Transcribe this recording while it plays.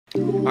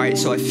All right,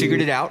 so I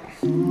figured it out.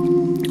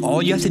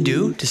 All you have to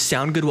do to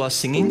sound good while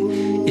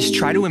singing is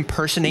try to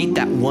impersonate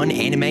that one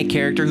anime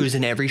character who's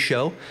in every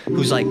show,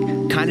 who's like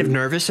kind of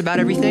nervous about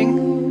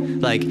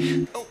everything. Like,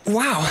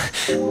 wow,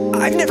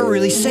 I've never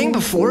really sang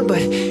before, but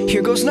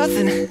here goes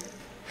nothing.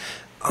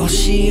 All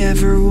she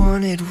ever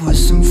wanted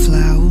was some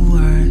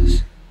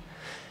flowers.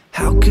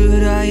 How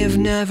could I have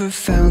never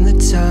found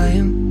the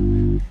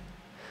time?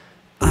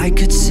 I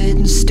could sit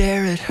and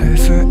stare at her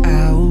for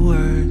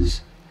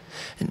hours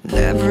and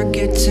never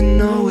get to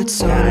know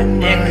what's on her mind.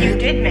 Nick, you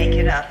did make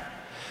it up.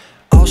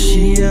 All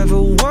she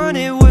ever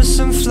wanted was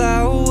some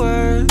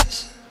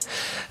flowers.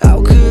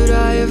 How could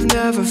I have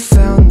never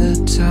found the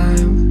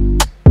time?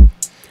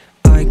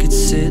 I could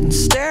sit and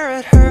stare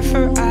at her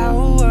for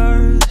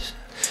hours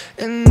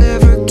and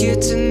never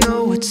get to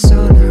know what's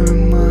on her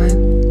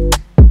mind.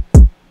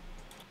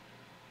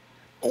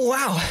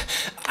 Wow,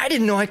 I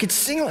didn't know I could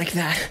sing like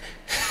that.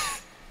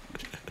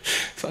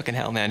 Fucking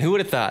hell, man, who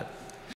would have thought?